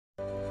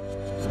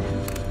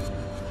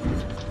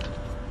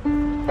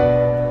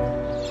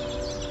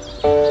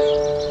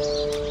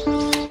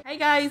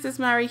is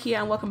Mary here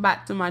and welcome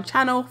back to my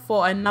channel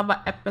for another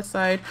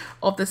episode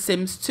of The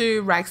Sims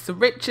 2 Rags to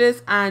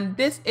Riches, and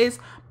this is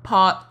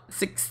part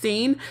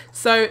 16.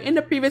 So in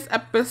the previous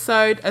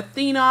episode,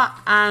 Athena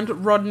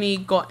and Rodney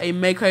got a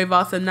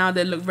makeover, so now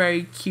they look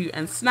very cute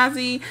and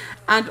snazzy,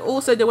 and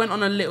also they went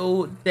on a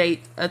little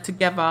date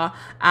together,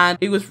 and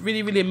it was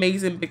really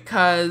amazing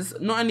because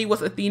not only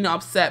was Athena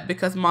upset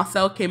because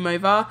Marcel came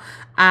over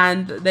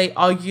and they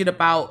argued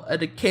about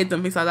the kids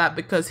and things like that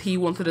because he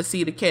wanted to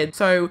see the kids.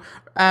 So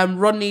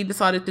Rodney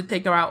decided to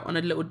take her out on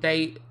a little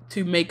date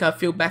to make her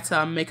feel better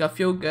and make her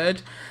feel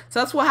good. So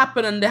that's what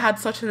happened, and they had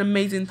such an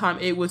amazing time.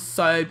 It was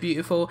so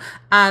beautiful.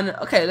 And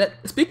okay,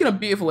 speaking of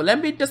beautiful,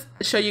 let me just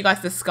show you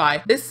guys the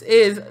sky. This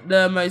is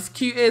the most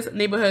cutest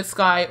neighborhood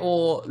sky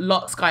or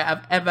lot sky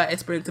I've ever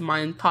experienced in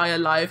my entire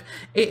life.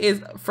 It is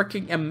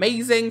freaking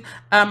amazing.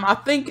 I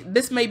think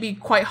this may be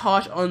quite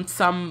harsh on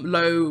some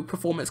low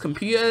performance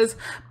computers,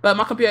 but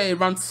my computer, it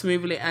runs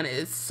smoothly and it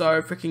is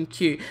so freaking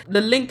cute.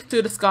 The link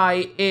to the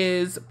sky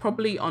is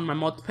probably on my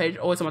mods page,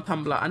 or it's on my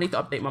Tumblr. I need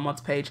to update my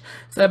mods page,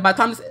 so by the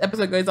time this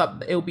episode goes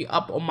up, it will be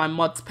up on my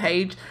mods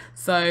page.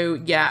 So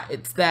yeah,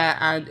 it's there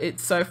and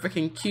it's so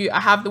freaking cute. I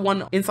have the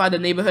one inside the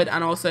neighborhood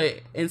and also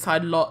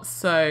inside lots,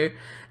 so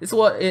it's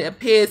what it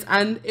appears,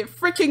 and it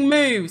freaking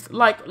moves.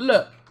 Like,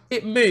 look,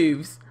 it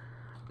moves.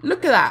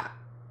 Look at that.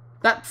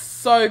 That's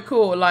so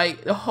cool.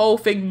 Like, the whole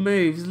thing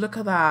moves. Look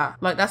at that.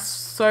 Like, that's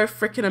so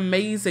freaking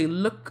amazing.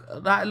 Look,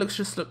 that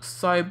just looks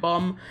so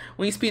bomb.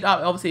 When you speed up,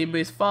 obviously it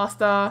moves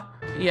faster.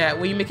 Yeah,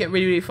 when you make it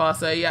really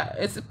faster, yeah,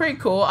 it's pretty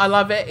cool. I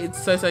love it.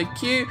 It's so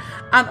cute.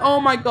 And oh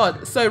my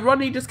god, so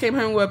Rodney just came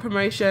home with a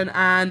promotion,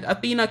 and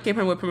Athena came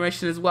home with a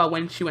promotion as well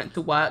when she went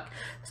to work.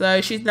 So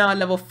she's now at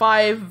level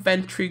 5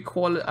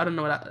 ventricular. I don't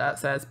know what that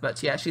says,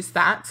 but yeah, she's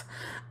that.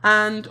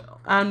 And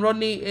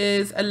Rodney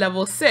is a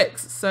level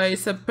 6, so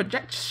it's a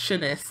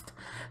projectionist.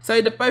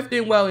 So they're both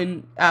doing well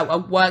in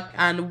at work,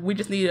 and we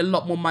just need a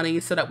lot more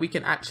money so that we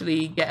can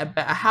actually get a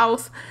better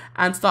house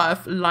and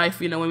start a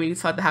life, you know, when we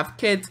decide to have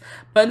kids.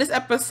 But in this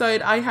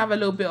episode, I have a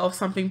little bit of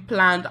something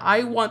planned.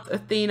 I want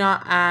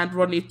Athena and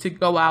Rodney to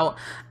go out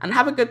and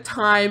have a good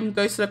time,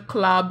 go to the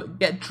club,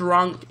 get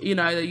drunk, you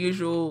know, the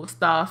usual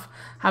stuff,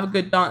 have a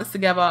good dance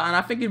together, and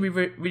I think it'd be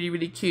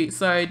really cute.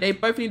 So they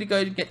both need to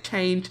go to get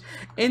changed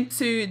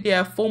into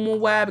their formal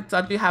wear, because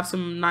I do have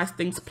some nice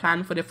things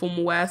planned for their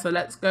formal wear. So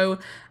let's go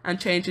and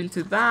change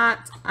into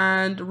that,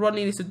 and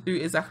Rodney needs to do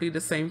exactly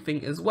the same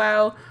thing as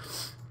well.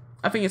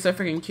 I think it's so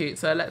freaking cute.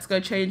 So let's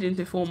go change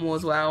into formal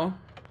as well.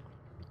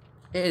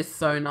 It is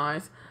so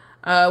nice.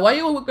 Why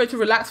you all go to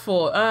relax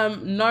for?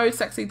 No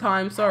sexy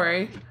time,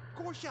 sorry.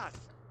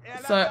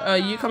 So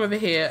you come over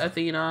here,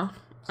 Athena.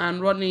 And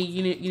Rodney,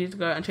 you need to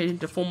go and change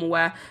into formal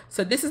wear.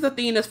 So this is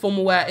Athena's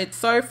formal wear. It's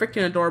so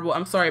freaking adorable.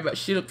 I'm sorry, but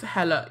she looks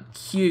hella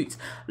cute.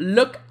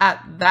 Look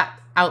at that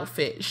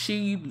outfit.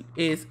 She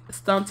is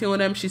stunting on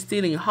them. She's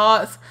stealing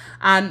hearts.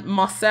 And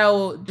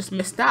Marcel just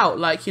missed out.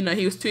 Like, you know,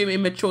 he was too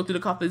immature to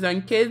look after his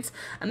own kids.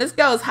 And this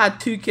girl's had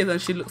 2 kids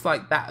and she looks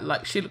like that.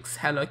 Like, she looks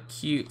hella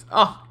cute.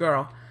 Oh,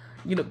 girl,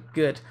 you look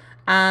good.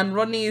 And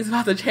Rodney is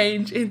about to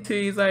change into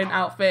his own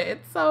outfit.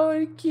 It's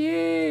so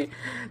cute.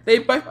 They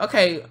both,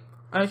 okay,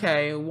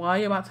 why are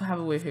you about to have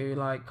a woohoo?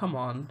 Like, come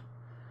on,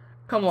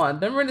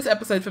 don't ruin this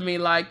episode for me.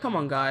 Like, come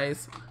on,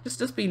 guys,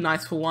 just be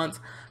nice for once.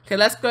 Okay,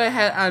 let's go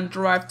ahead and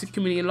drive to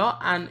community lot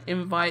and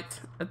invite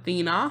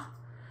Athena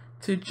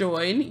to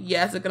join.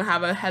 Yes, they're gonna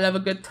have a hell of a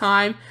good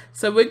time.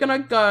 So we're gonna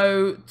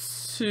go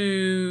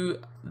to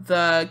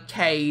the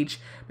cage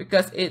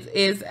because it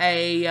is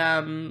a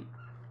kind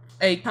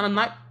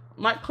of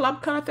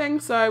nightclub kind of thing.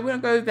 So we're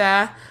gonna go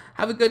there,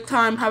 have a good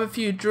time, have a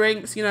few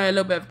drinks, you know, a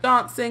little bit of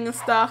dancing and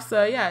stuff.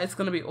 So yeah, it's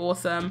gonna be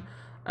awesome.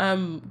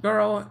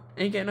 Girl,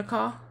 are you getting a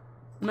car?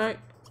 No,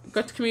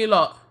 go to community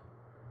lot.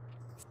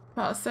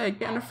 About to say,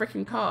 get in a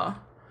freaking car.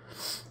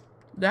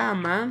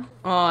 Damn, man.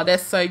 Oh, they're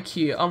so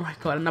cute. Oh my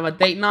god, another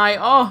date night.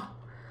 Oh,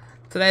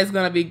 today's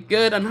gonna be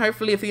good, and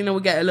hopefully Athena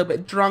will get a little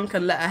bit drunk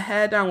and let her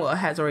hair down. Well, her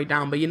hair's already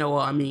down, but you know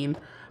what I mean.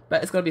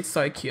 But it's gonna be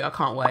so cute. I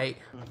can't wait.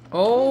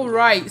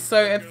 Alright,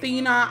 so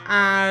Athena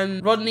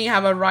and Rodney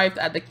have arrived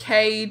at the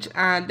cage,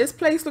 and this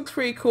place looks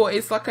pretty cool.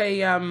 It's like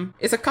a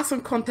it's a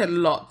custom content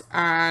lot,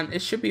 and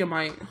it should be on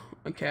my,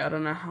 okay, I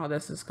don't know how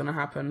this is gonna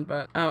happen,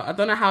 but I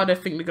don't know how they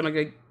think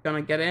they're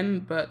gonna get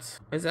in. But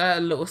is there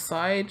a little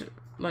side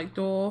like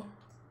door?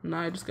 No,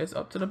 it just goes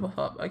up to the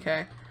top.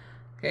 Okay,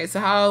 so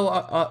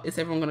how is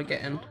everyone gonna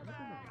get in?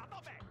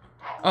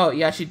 Oh,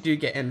 you actually do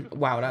get in.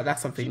 Wow,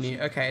 that's something new.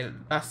 Okay,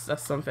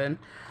 that's something.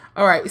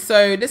 Alright,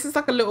 so this is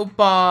like a little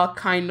bar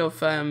kind of,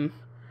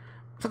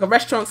 it's like a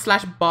restaurant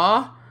slash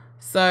bar.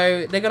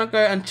 So they're gonna go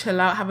and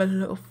chill out, have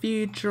a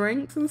few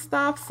drinks and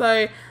stuff.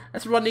 So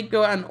let's Rodney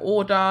go and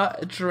order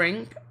a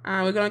drink,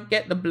 and we're gonna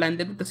get the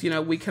blended because, you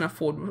know, we can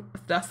afford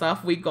that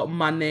stuff. We got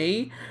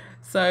money.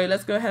 So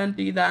let's go ahead and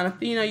do that. And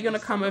Athena, you're gonna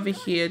come over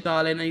here,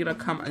 darling, and you're gonna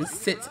come and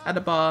sit at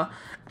the bar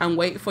and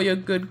wait for your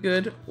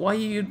good. Why are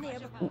you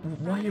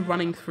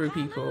running through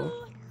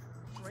people?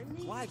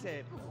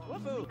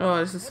 Oh,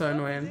 this is so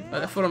annoying.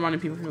 Full of running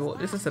people.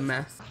 This is a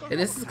mess. Yeah,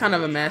 this is kind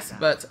of a mess,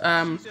 but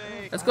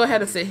let's go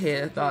ahead and sit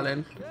here,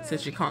 darling,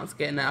 since you can't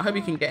get in there. I hope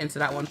you can get into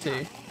that one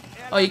too.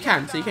 Oh, you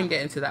can, so you can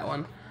get into that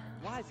one.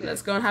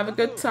 Let's go and have a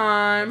good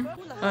time.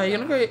 You're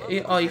gonna go.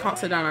 Oh, you can't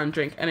sit down and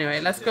drink. Anyway,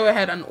 let's go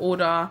ahead and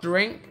order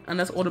drink, and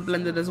let's order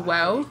blended as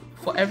well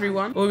for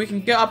everyone. Or we can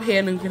get up here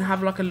and we can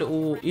have like a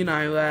little, you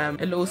know,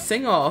 a little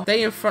sing-off.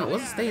 Stay in front.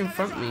 What's stay in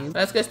front mean?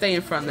 Let's go stay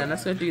in front then.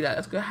 Let's go do that.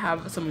 Let's go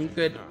have some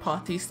good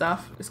party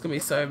stuff. It's gonna be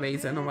so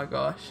amazing. Oh my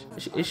gosh.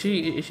 Is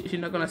she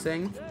not gonna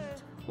sing?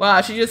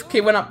 Wow, she just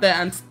went up there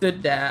and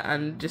stood there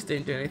and just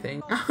didn't do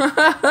anything.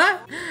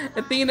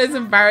 Athena's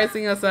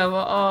embarrassing herself.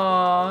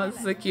 Oh,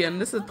 it's so cute. And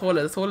this is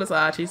taller. The tallest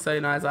are actually so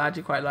nice. I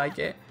actually quite like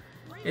it.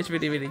 It's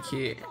really, really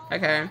cute.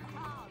 Okay.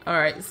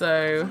 Alright,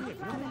 so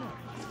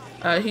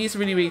he's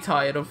really, really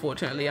tired,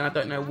 unfortunately, and I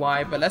don't know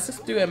why, but let's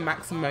just do a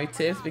max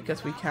motives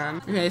because we can.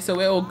 Okay, so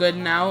we're all good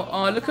now.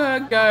 Oh, look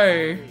at her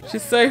go.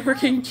 She's so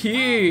freaking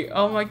cute.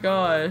 Oh my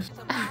gosh.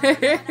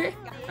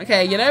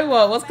 Okay, you know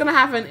what? What's gonna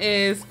happen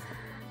is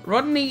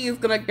Rodney is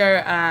gonna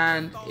go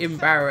and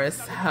embarrass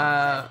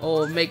her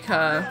or make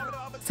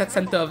her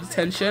center of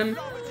attention.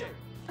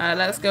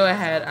 Let's go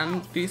ahead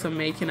and do some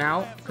making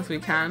out because we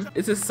can.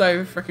 This is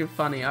so freaking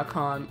funny. I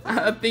can't.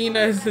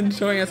 Athena's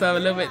enjoying herself a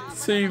little bit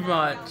too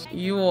much.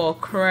 You are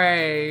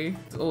cray.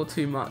 It's all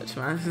too much,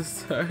 man. This is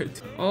so.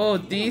 Oh,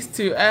 these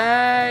two.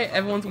 Hey,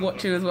 everyone's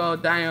watching as well.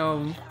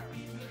 Damn.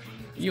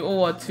 You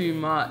all are too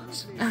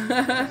much.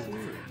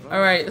 All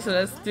right, so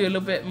let's do a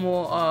little bit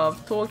more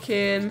of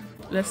talking.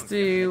 Let's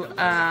do,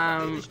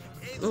 oh,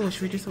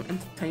 should we do some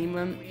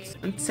entertainment?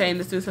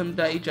 Let's do some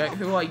dirty joke.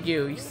 Who are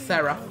you?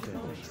 Sarah.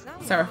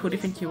 Sarah, who do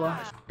you think you are?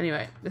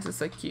 Anyway, this is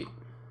so cute.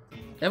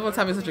 Everyone's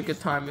having such a good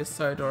time. It's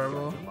so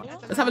adorable.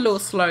 Let's have a little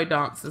slow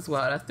dance as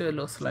well. Let's do a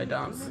little slow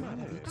dance.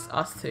 Just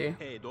us two.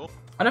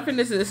 I don't think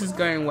this is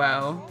going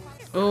well.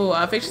 Oh,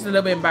 I think she's a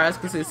little bit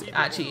embarrassed because it's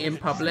actually in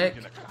public.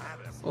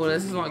 Oh,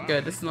 this is not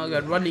good. This is not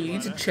good. Rodney, you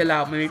need to chill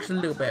out maybe just a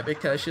little bit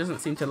because she doesn't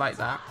seem to like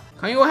that.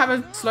 Can you all have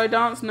a slow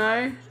dance?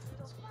 No?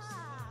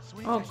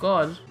 Oh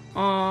god.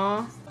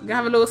 Aww. We're gonna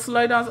have a little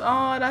slow dance.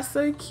 Oh, that's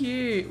so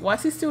cute. Why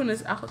is he still in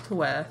his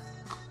outerwear?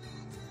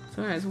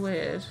 Something is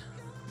weird.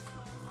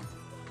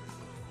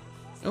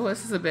 Oh,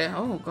 this is a bit.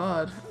 Oh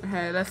god.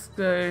 Okay, let's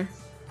go.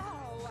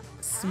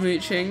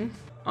 Smooching.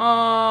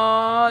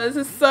 Oh, this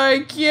is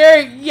so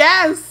cute.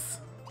 Yes!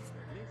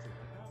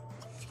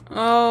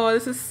 Oh,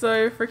 this is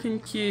so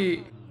freaking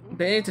cute.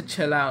 They need to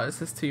chill out.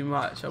 This is too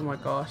much. Oh my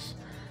gosh.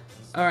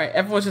 Alright,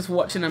 everyone's just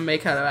watching them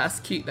make out.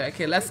 That's cute though.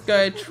 Okay, let's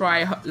go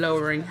try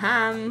lowering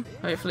hand.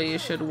 Hopefully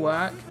it should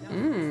work.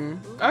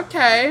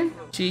 Okay.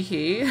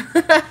 Cheeky.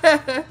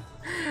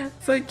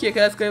 So cute. Okay,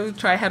 let's go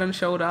try head and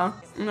shoulder.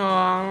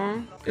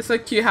 Aww. It's so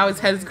cute how his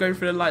head is going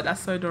through the light.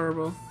 That's so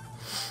adorable.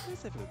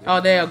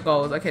 Oh, they are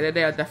goals. Okay,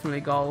 they are definitely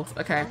goals.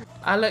 Okay.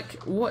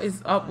 Alec, what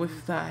is up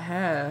with that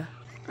hair?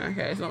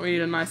 Okay, it's not really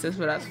the nicest,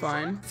 but that's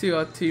fine. Two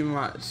are too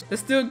much. They're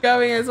still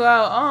going as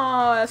well.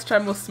 Oh, let's try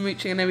more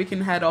smooching and then we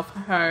can head off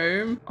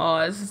home. Oh,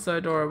 this is so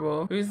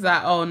adorable. Who's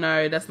that? Oh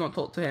no, let's not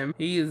talk to him.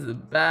 He is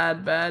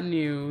bad, bad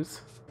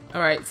news.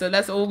 Alright, so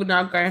let's all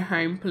now go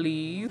home,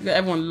 please. Look at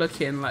everyone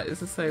looking like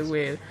this is so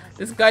weird.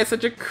 This guy's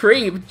such a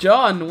creep.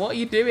 John, what are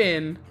you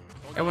doing?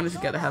 Everyone needs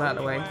to get the hell out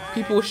of the way.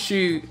 People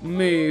shoot.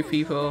 Move,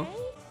 people.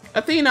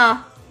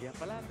 Athena!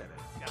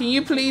 Can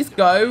you please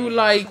go?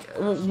 Like,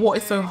 what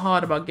is so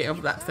hard about getting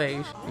off that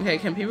stage? Okay,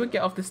 can people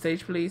get off the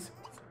stage, please?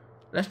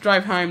 Let's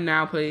drive home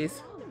now,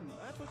 please.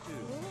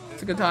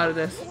 Sick and tired of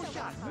this.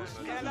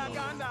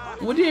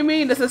 What do you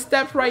mean? There's a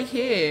step right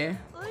here.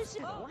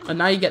 Oh,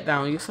 now you get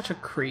down. You're such a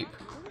creep.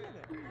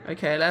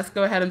 Okay, let's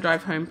go ahead and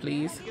drive home,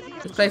 please.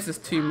 This place is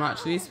too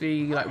much. It needs to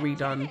be, like,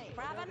 redone.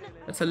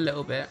 That's a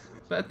little bit.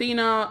 But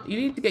Athena, you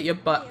need to get your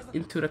butt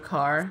into the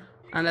car.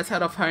 And let's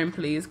head off home,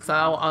 please, because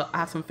I'll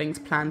have some things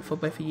planned for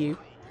both of you.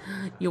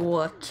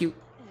 You're cute.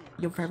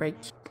 You're very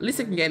cute. At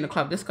least I can get in the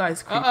club. This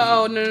guy's creepy.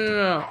 Oh,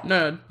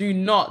 no. Do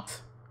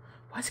not.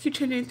 Why does he keep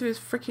changing into his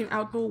freaking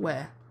outdoor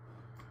wear?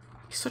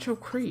 He's such a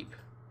creep.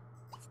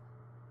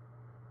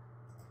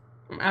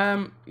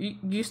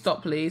 You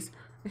stop, please.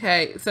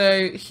 Okay,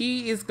 so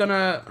he is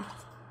gonna...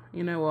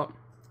 You know what?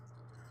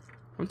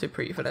 I'm too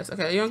pretty for this.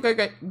 Okay, you're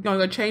gonna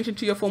go change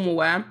into your formal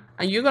wear.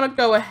 And you're gonna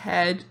go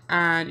ahead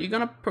and you're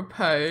gonna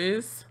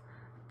propose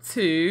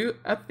to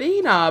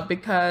Athena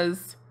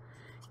because...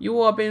 You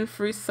all have been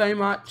through so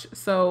much,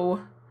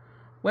 so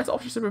where's the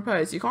option to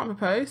propose? You can't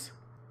propose?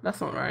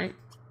 That's not right.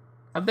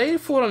 Have they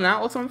fallen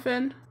out or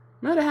something?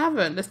 No, they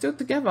haven't. They're still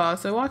together,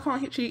 so why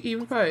can't she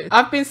even propose?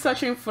 I've been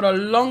searching for the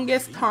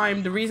longest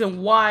time the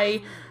reason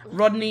why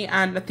Rodney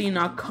and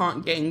Athena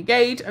can't get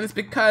engaged, and it's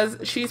because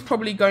she's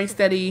probably going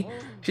steady.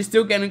 She's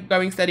still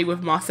going steady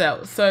with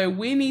Marcel. So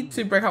we need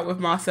to break up with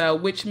Marcel,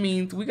 which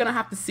means we're going to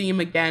have to see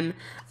him again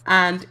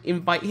and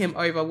invite him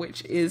over,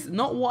 which is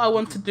not what I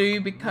want to do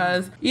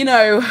because, you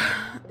know,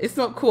 it's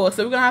not cool.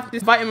 So we're going to have to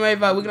invite him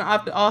over. We're going to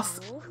have to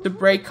ask to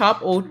break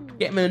up or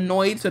get him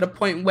annoyed to the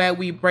point where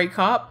we break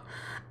up.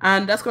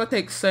 And that's gonna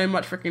take so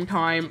much freaking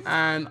time,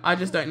 and I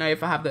just don't know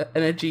if I have the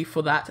energy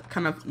for that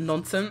kind of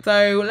nonsense.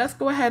 So let's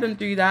go ahead and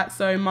do that.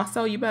 So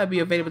Marcel, you better be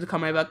available to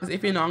come over, because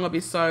if you're not, I'm gonna be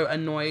so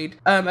annoyed.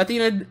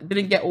 Athena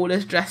didn't get all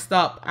this dressed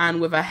up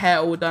and with her hair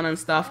all done and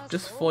stuff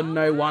just for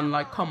no one.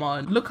 Like, come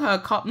on, look at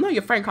her calf. No,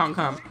 your friend can't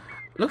come.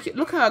 Look at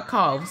her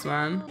calves,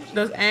 man.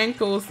 Those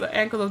ankles, the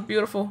ankles are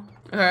beautiful.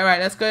 Okay, all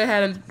right, let's go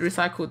ahead and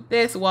recycle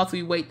this whilst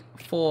we wait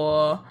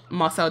for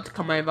Marcel to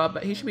come over,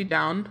 but he should be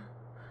down.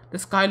 The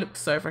sky looks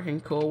so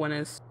freaking cool when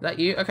it's... Is that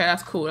you? Okay,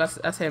 that's cool.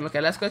 That's him.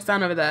 Okay, let's go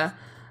stand over there.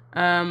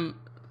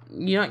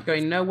 You're not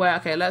going nowhere.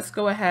 Okay, let's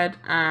go ahead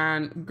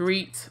and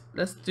greet.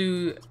 Let's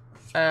do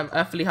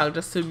earthly hug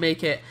just to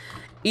make it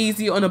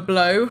easy on a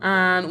blow.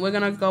 And we're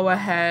gonna go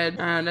ahead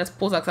and let's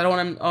pause that because I don't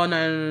want him... Oh,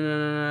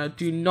 no.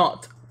 Do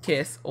not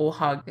kiss or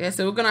hug. Yeah,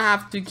 so we're gonna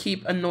have to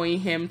keep annoying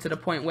him to the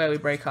point where we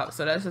break up.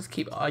 So let's just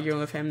keep arguing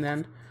with him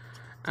then.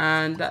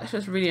 And that's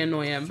just really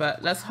annoying,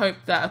 but let's hope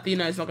that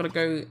Athena is not going to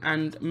go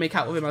and make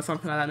out with him or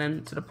something like that, and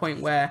then to the point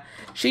where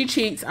she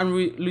cheats and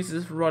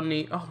loses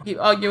Rodney. Oh, keep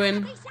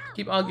arguing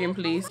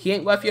please. He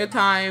ain't worth your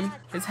time.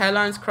 His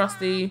hairline's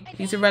crusty.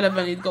 He's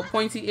irrelevant. He's got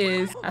pointy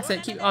ears. I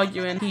said keep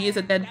arguing. He is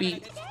a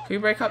deadbeat. Can we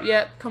break up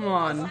yet? Come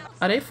on.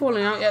 Are they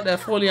falling out yet? They're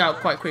falling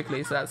out quite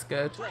quickly, so that's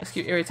good. Let's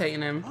keep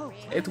irritating him.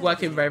 It's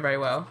working very, very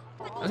well.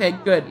 Okay,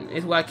 good.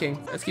 It's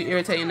working. Let's keep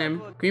irritating him.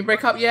 Can we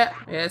break up yet?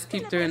 Yeah, let's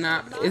keep doing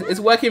that. It's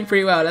working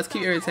pretty well. Let's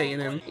keep irritating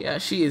him. Yeah,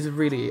 she is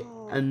really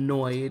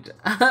annoyed.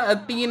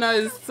 Athena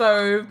is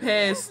so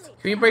pissed.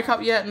 Can we break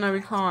up yet? No, we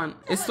can't.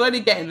 It's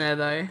slowly getting there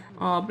though.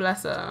 Oh,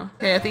 bless her.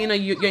 Okay, Athena,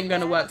 you ain't going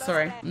to work.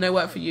 Sorry. No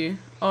work for you.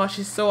 Oh,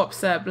 she's so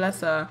upset.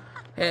 Bless her.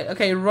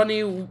 Okay,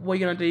 Ronnie, what are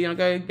you gonna do? You're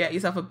gonna go get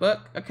yourself a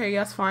book? Okay,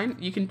 that's fine.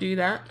 You can do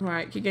that.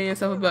 Alright, keep getting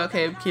yourself a book.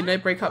 Okay, can they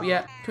break up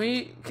yet? Can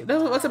we...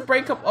 What's a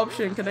breakup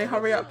option? Can they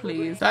hurry up,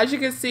 please? So as you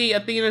can see,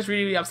 Athena's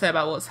really upset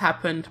about what's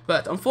happened.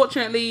 But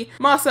unfortunately,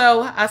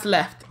 Marcel has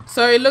left.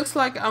 So it looks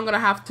like I'm gonna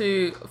have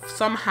to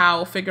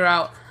somehow figure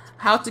out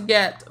how to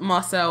get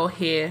Marcel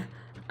here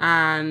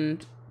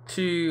and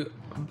to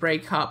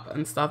break up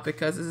and stuff,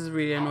 because this is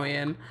really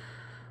annoying.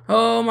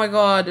 Oh my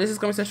god, this is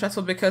going to be so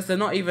stressful because they're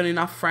not even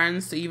enough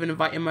friends to even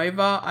invite him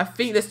over. I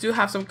think they still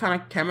have some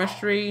kind of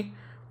chemistry,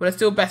 but they're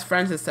still best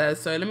friends, it says.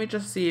 So let me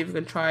just see if we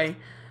can try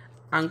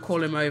and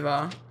call him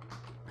over.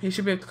 He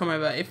should be able to come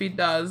over. If he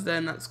does,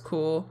 then that's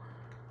cool.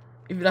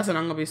 If he doesn't,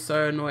 I'm going to be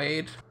so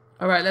annoyed.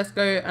 Alright, let's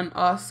go and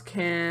ask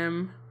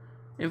him.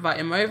 Invite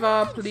him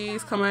over,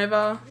 please come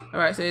over.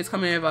 Alright, so he's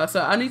coming over.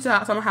 So I need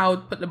to somehow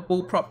put the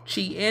bullprop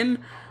cheat in,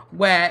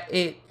 where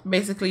it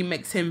basically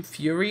makes him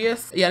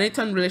furious. Yeah, I need to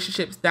turn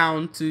relationships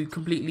down to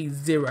completely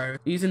 0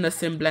 using the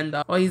sim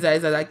blender. Oh, he's there,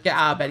 like, get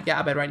out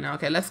of bed right now.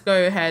 Okay, let's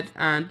go ahead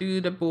and do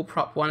the bull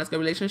prop one. Let's go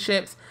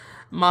relationships,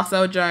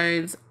 Marcel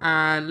Jones,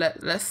 and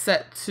let's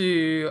set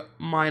to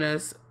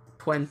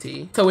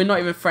 -20. So we're not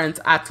even friends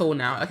at all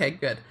now. Okay,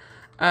 good.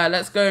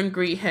 Let's go and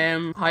greet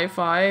him. High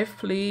five,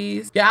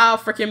 please. Get out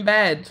of freaking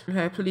bed.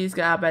 Okay, please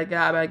get out of bed, get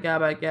out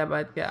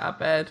of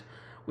bed.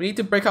 We need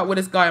to break up with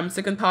this guy. I'm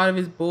sick and tired of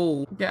his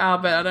bull. Get out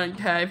of bed. I don't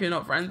care if you're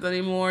not friends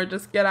anymore.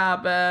 Just get out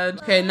of bed.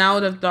 Okay, now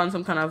they've done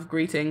some kind of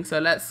greeting. So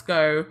let's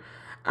go.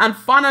 And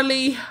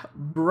finally,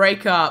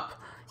 break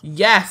up.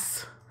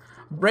 Yes.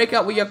 Break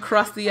up with your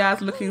crusty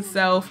ass looking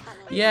self.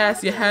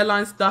 Yes, your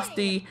hairline's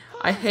dusty.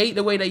 I hate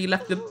the way that you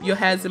left your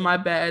hairs in my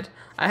bed.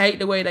 I hate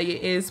the way that your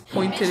ears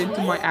pointed into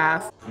my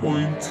ass.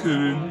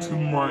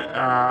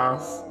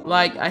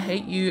 Like, I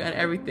hate you and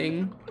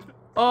everything.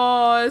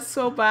 Oh, it's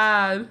so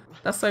bad.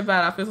 That's so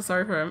bad. I feel so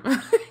sorry for him.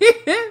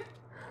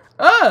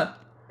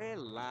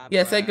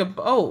 Yeah, say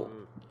goodbye. Oh,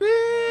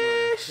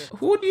 bitch.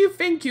 Who do you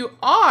think you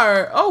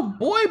are? Oh,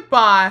 boy,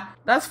 bye.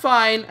 That's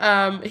fine.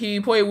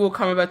 He probably will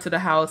come over to the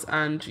house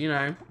and, you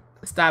know,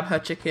 stab her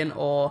chicken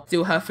or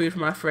steal her food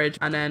from her fridge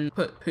and then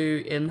put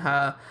poo in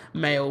her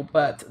mail.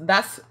 But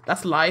that's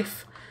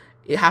life.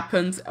 It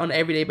happens on an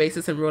everyday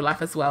basis in real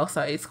life as well,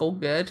 so it's all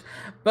good.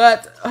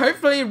 But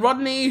hopefully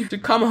Rodney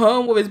should come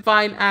home with his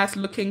fine ass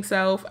looking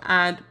self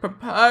and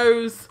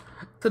propose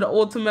to the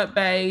ultimate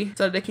bae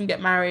so they can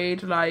get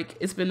married. Like,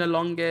 it's been the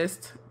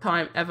longest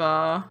time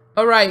ever.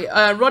 Alright,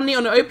 Rodney,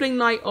 on the opening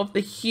night of the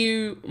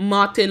Hugh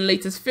Martin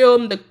latest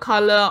film, The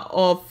Color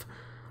of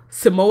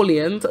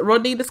Simoleons,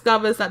 Rodney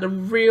discovers that the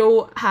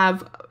real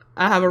have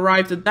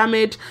arrived at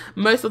damage.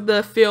 Most of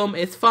the film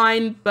is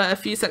fine, but a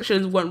few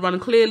sections won't run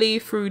clearly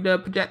through the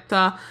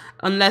projector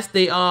unless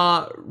they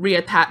are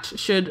reattached.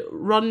 Should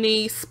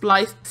Rodney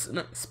splice?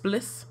 I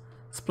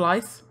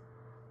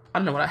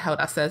don't know what the hell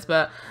that says,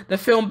 but the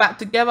film back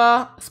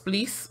together,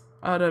 splice,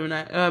 I don't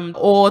know,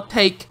 or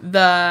take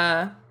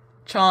the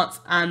chance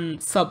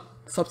and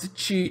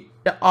substitute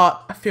the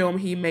art film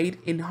he made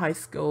in high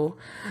school.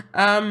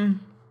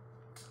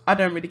 I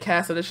don't really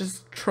care, so let's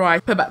just try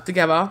put back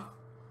together.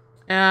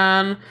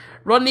 And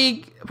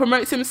Rodney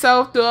promotes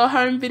himself to a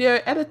home video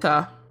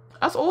editor.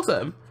 That's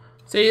awesome.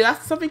 See,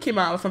 that's something came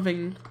out of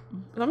something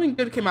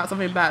good came out of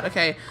something bad.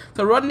 Okay,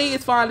 so Rodney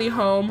is finally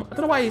home. I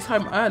don't know why he's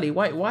home early.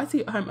 Why is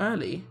he home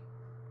early?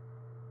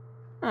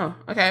 Oh,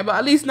 okay, but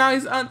at least now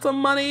he's earned some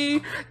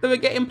money. Then we're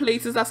getting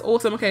places. That's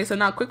awesome. Okay, so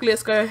now quickly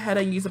let's go ahead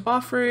and use the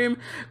bathroom.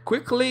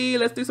 Quickly,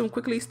 let's do some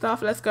quickly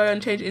stuff. Let's go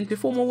and change it into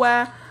formal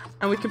wear,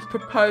 and we can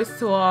propose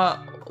to our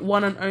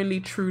one and only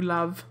true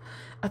love,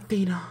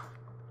 Athena,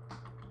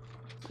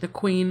 the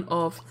queen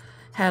of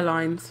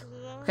hairlines.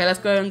 Okay, let's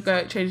go and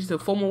change it to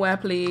formal wear,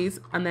 please.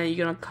 And then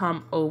you're gonna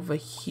come over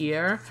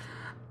here,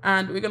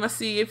 and we're gonna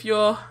see if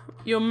your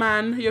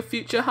man, your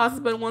future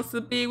husband, wants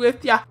to be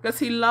with ya, because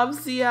he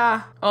loves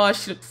ya. Oh,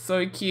 she looks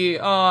so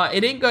cute. Oh, it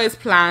didn't go as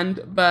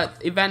planned, but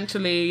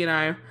eventually, you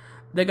know,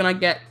 they're gonna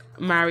get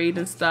married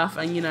and stuff,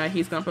 and you know,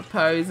 he's gonna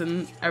propose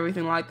and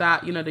everything like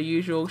that, you know, the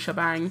usual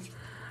shebang.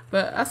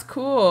 But that's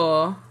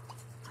cool.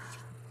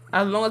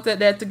 As long as they're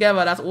there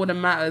together, that's all that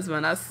matters,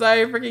 man. That's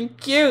so freaking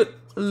cute.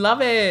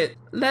 Love it.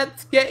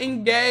 Let's get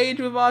engaged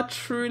with our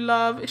true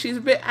love. She's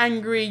a bit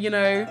angry, you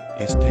know.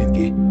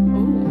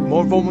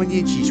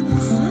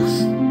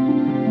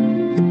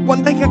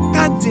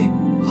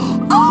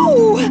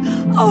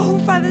 Oh,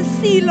 Father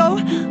Silo.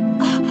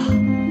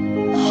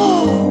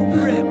 Oh,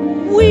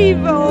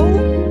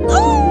 Revivo.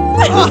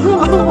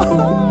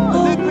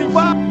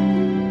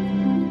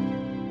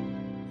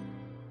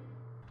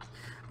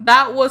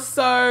 That was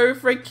so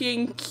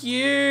freaking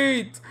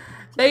cute.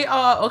 They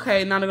are,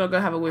 okay, now they're gonna go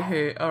have a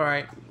woohoo. All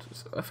right,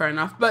 fair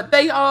enough. But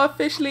they are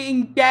officially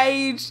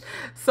engaged.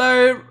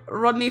 So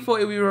Rodney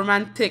thought it would be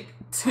romantic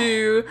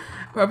to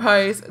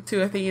propose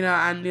to Athena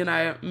and, you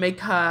know,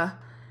 make her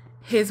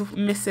his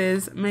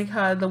missus, make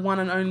her the one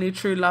and only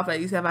true love that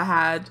he's ever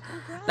had.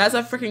 That's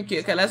so freaking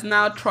cute. Okay, let's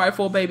now try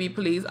for a baby,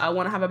 please. I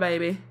want to have a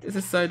baby. This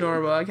is so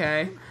adorable.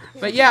 Okay,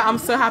 but yeah, I'm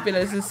so happy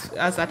that this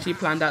has actually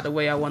planned out the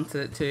way I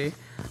wanted it to.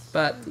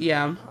 But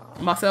yeah,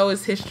 Marcel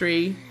is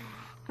history,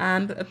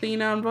 and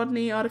Athena and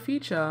Rodney are the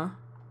future.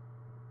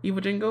 Evil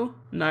jingle?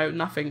 No,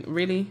 nothing.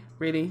 Really?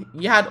 Really?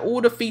 You had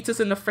all the fetus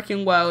in the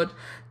freaking world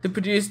to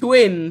produce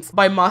twins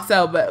by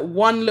Marcel, but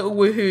one little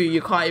woohoo, you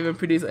can't even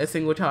produce a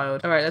single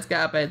child. Alright, let's get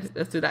out of bed.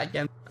 Let's do that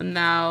again. And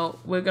now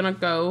we're gonna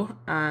go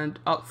and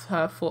ask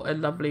her for a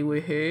lovely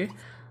woohoo.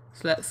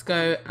 So let's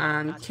go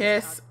and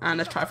kiss, and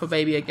let's try for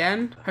baby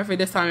again. Hopefully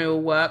this time it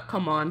will work.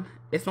 Come on.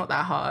 It's not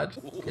that hard.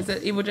 Is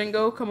it evil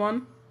jingle? Come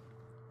on.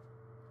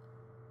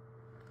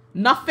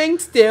 Nothing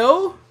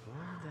still?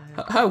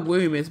 Her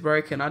womb is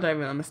broken. I don't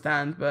even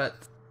understand,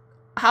 but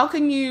how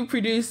can you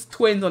produce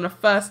twins on the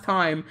first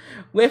time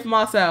with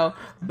Marcel,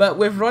 but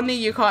with Rodney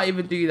you can't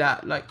even do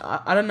that? Like,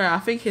 I don't know. I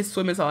think his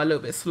swimmers are a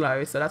little bit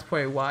slow, so that's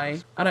probably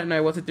why. I don't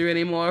know what to do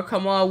anymore.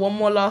 Come on, one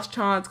more last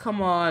chance.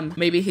 Come on.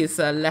 Maybe his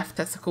left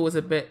testicle is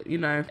a bit, you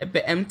know, a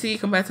bit empty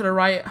compared to the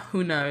right.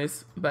 Who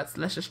knows? But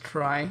let's just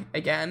try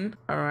again.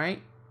 All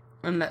right.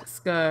 And let's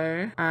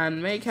go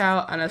and make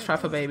out, and let's try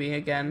for baby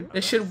again.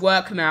 This should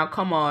work now.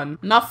 Come on.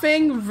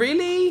 Nothing?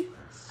 Really?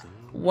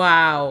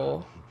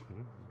 Wow.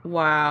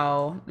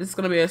 Wow. This is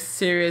going to be a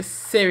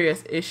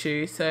serious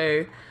issue.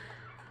 So,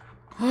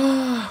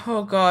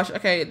 oh gosh.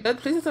 Okay,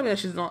 please tell me that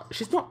she's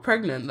not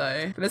pregnant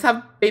though. Let's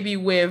have baby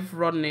with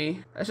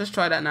Rodney. Let's just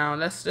try that now.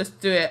 Let's just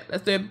do it.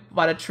 Let's do it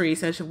by the tree,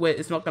 since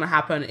it's not going to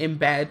happen in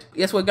bed.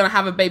 Yes, we're going to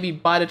have a baby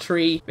by the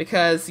tree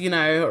because, you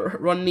know,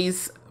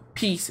 Rodney's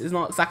piece is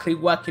not exactly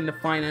working the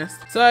finest.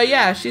 So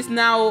yeah, she's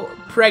now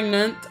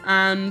pregnant,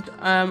 and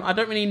I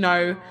don't really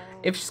know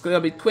if she's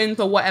gonna be twins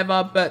or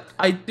whatever, but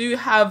I do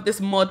have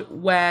this mod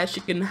where she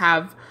can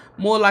have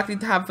more likely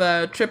to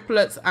have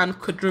triplets and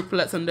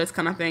quadruplets and those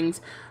kind of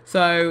things.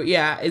 So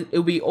yeah,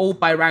 it'll be all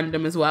by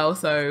random as well,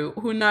 so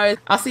who knows.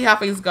 I'll see how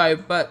things go.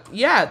 But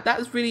yeah,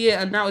 that's really it.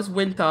 And now it's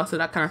winter, so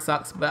that kind of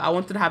sucks, but I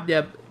wanted to have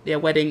their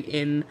wedding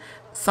in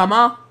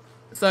summer.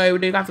 So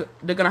they're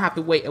gonna have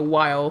to wait a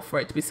while for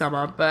it to be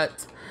summer,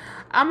 but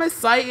I'm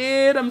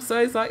excited. I'm so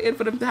excited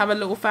for them to have a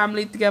little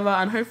family together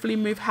and hopefully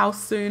move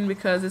house soon,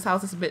 because this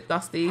house is a bit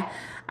dusty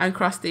and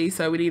crusty,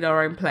 so we need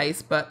our own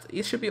place. But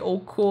it should be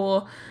all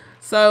cool.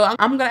 So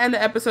I'm gonna end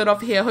the episode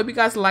off here. Hope you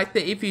guys liked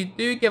it. If you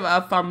do, give it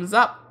a thumbs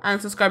up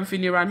and subscribe if you're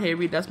new around here. It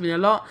really does mean a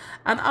lot.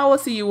 And I will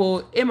see you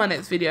all in my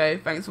next video.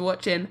 Thanks for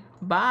watching.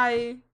 Bye.